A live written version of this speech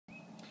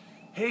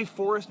Hey,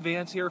 Forrest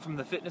Vance here from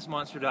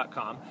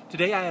thefitnessmonster.com.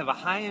 Today I have a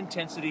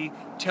high-intensity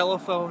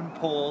telephone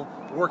pole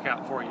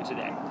workout for you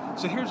today.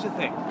 So here's the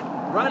thing.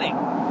 Running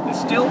is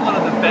still one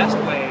of the best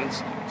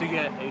ways to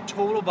get a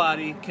total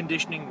body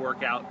conditioning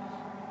workout,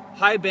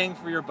 high bang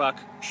for your buck,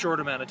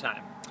 short amount of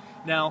time.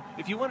 Now,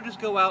 if you want to just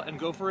go out and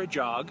go for a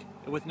jog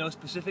with no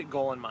specific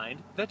goal in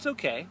mind, that's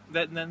okay.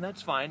 Then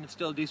that's fine. It's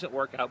still a decent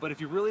workout. But if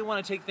you really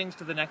want to take things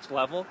to the next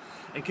level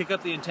and kick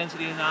up the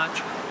intensity a notch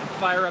and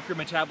fire up your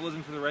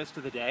metabolism for the rest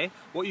of the day,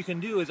 what you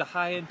can do is a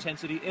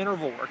high-intensity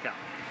interval workout.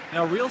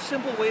 Now, a real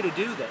simple way to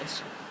do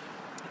this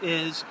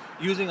is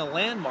using a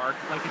landmark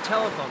like a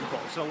telephone pole.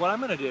 So what I'm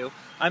going to do,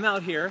 I'm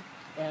out here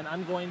and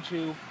I'm going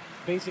to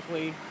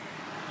basically,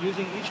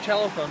 using each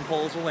telephone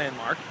pole as a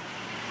landmark,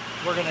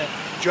 we're going to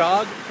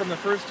jog from the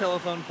first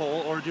telephone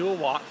pole or do a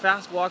walk,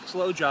 fast walk,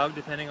 slow jog,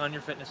 depending on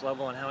your fitness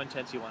level and how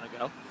intense you want to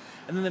go.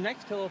 And then the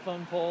next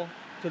telephone pole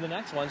to the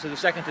next one, so the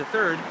second to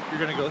third, you're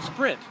going to go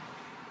sprint.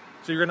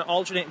 So you're going to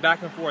alternate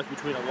back and forth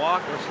between a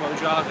walk or a slow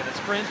jog and a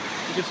sprint.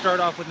 You can start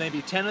off with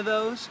maybe 10 of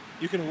those.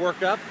 You can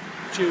work up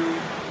to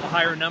a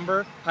higher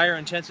number, higher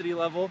intensity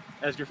level.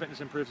 As your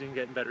fitness improves, you can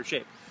get in better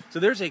shape.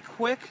 So there's a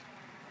quick,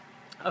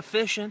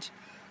 efficient,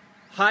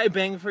 high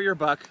bang for your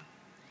buck,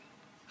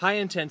 high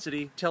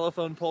intensity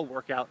telephone pole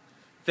workout.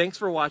 Thanks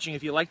for watching.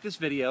 If you like this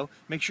video,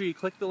 make sure you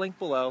click the link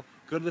below,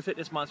 go to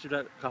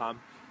thefitnessmonster.com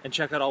and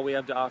check out all we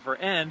have to offer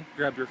and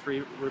grab your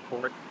free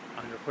report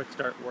on your quick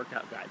start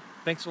workout guide.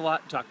 Thanks a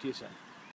lot. Talk to you soon.